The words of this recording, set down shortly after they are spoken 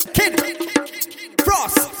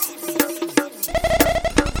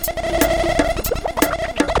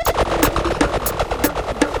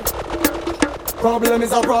Problem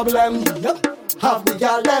is a problem. Have the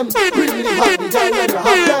girl them, really have the girl when you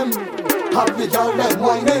have them. Have the girl them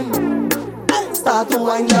whining. Start to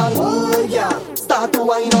whine, girl. Oh yeah, start to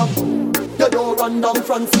whine up. You don't run down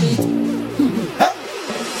front seat. Hey.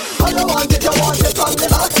 All you want it, you want it from the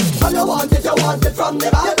back. All you want it, you want it from the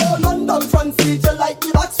back. You don't run down front seat, you like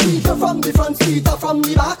the back seat. You're from the front seat or from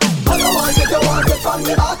the back. All you want it, you want it from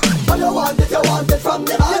the back. All you want it, you want it from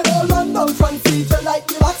the back. You don't run down front seat, you like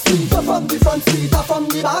the back seat. You're from the front seat or from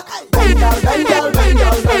the back. Bend girl, bend girl, bend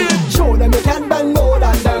girl, bend. Show them you can bend more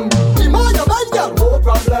than them. The more you bend, girl, no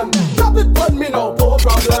problem. Drop it on me now, no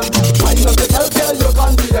problem. Wind up yourself, girl, you're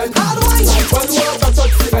confident. Hard wine, like when words are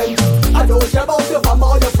such cement. I don't care about your fam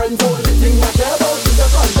or your friends. Only thing I care about is your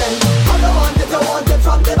content. How you want it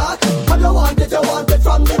from the back. How you want it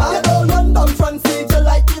from the back. You don't run down front seat, you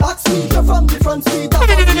like the back seat. You're from the front seat, or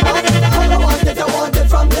from the back. How you want it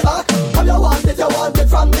from the back. How you want it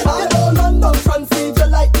from the back. You don't run down front seat, you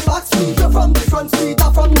like the back seat. You're from the front seat,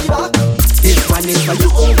 or from the back. This one is for you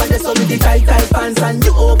over there, so with the tight pants, and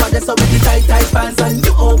you over there, so with the tight pants, and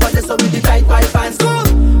you over there, so with the tight pants.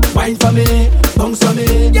 Wine for me, bounce for me,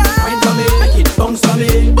 wine for me, make it bounce for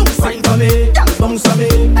me, wine for me, bounce for me.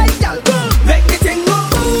 Hey, girl, make the thing go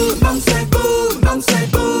boom, bounce it, boom, bounce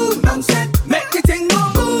it, boom, bounce it. Make the thing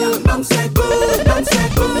go boom, bounce it, boom, bounce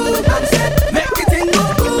it, boom, bounce it. Make the thing go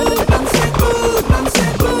boom, bounce it, boom, bounce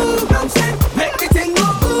it, boom, bounce it. Make the thing go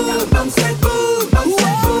boom, bounce it, boom, bounce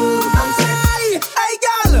it, boom, bounce it. Hey,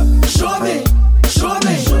 girl, show me,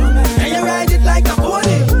 can you ride it like a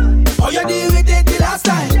pony? How you deal with it the last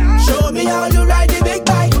time? Show me how you ride the big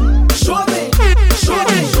bike. Show me.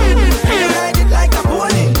 Can you ride it like a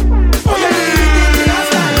pony? How you deal with it the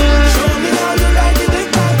last time? Show me how you ride the big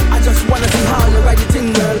bike. I just wanna see how you ride the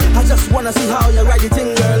thing, girl. I just wanna see how you ride the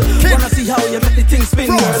thing, girl. Wanna see how you make the thing spin,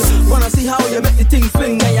 girl. Wanna see how you make the thing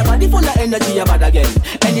swing. And your body full of energy, you're bad again.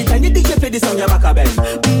 Anytime you DJ play this on your back a bend.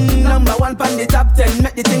 Number one pan the top 10.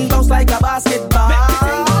 Make the thing bounce like a basketball. Make the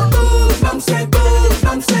thing go boom, bounce it, boom,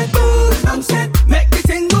 bounce it, boom, bounce it. Make the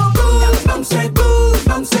thing go boom, bounce it, boom,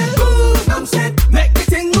 bounce it, boom, bounce it. Make the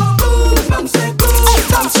thing go boom, bounce it, boom,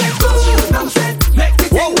 bounce it, boom, bounce it. Make the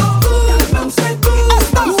thing go boom, bounce it, boom,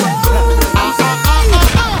 bounce it.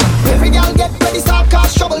 Every girl get ready, start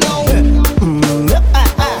cause trouble now.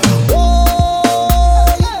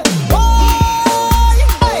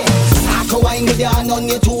 Start to wine with your hand on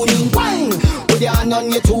your tuning. Wine with your hand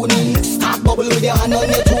on your tuning. Start bubble with your hand on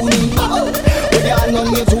your tuning. Bubble with your hand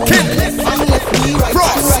on your tuning. Left and left knee, right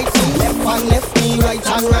and right knee. Left and left knee, right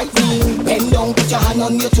and right knee. Bend down, put your hand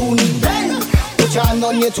on your tuning. Bend, put your hand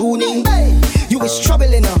on your tuning. You is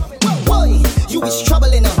troubling up. Boy, you is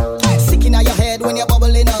troubling up. Sticking out your head when you're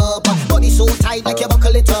bubbling up. Body so tight like you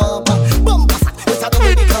buckle it up. Bumper fat with a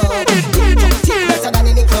double dick up. Tick better than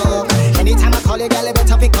any club. Anytime I call you, girl, you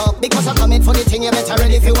better pick up. Because I'm coming for the thing, you better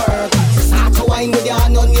ready for work. Start to wine with your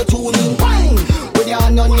hand on your tuning. Wine with your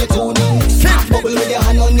hand on your tuning. Start bubble with your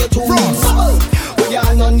hand on your tuning. Bubble with your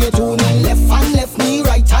hand on your tuning. Left and left knee,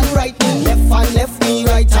 right and right knee. Left and left knee,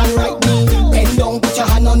 right and right knee. Bend down, put your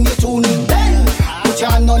hand on your tuning. Bend, put your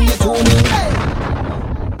hand on your tuning.